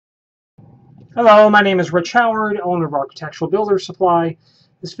Hello, my name is Rich Howard, owner of Architectural Builders Supply.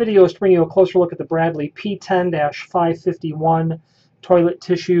 This video is to bring you a closer look at the Bradley P10-551 toilet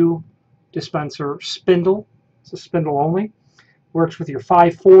tissue dispenser spindle. It's a spindle only. Works with your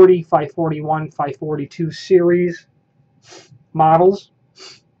 540, 541, 542 series models.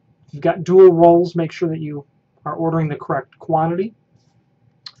 You've got dual rolls. Make sure that you are ordering the correct quantity.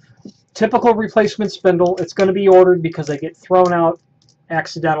 Typical replacement spindle. It's going to be ordered because they get thrown out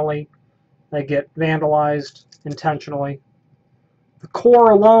accidentally. They get vandalized intentionally. The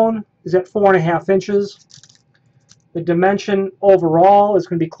core alone is at 4.5 inches. The dimension overall is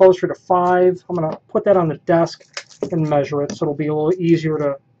going to be closer to 5. I'm going to put that on the desk and measure it so it'll be a little easier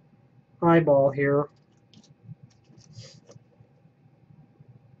to eyeball here.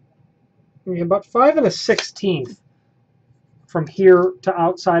 About 5 1/16 from here to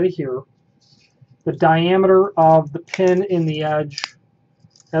outside of here. The diameter of the pin in the edge,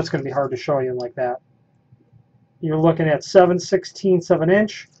 that's going to be hard to show you like that. You're looking at 7/16 of an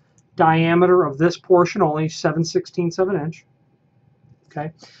inch. Diameter of this portion, only 7/16 of an inch.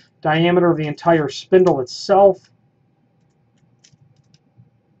 Okay. Diameter of the entire spindle itself,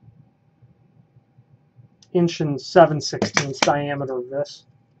 1.7 inches diameter of this.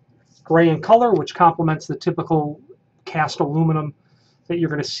 Gray in color, which complements the typical cast aluminum that you're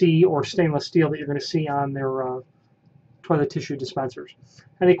going to see, or stainless steel that you're going to see on their toilet tissue dispensers.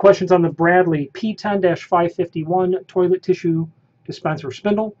 Any questions on the Bradley P10-551 toilet tissue dispenser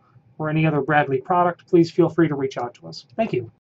spindle or any other Bradley product, please feel free to reach out to us. Thank you.